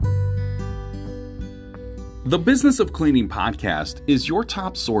The Business of Cleaning podcast is your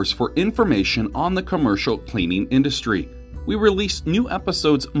top source for information on the commercial cleaning industry. We release new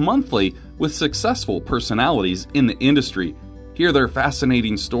episodes monthly with successful personalities in the industry. Hear their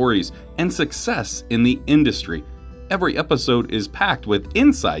fascinating stories and success in the industry. Every episode is packed with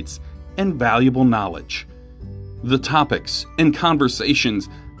insights and valuable knowledge. The topics and conversations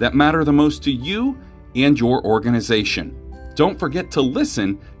that matter the most to you and your organization. Don't forget to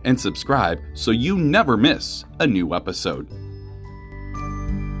listen and subscribe so you never miss a new episode.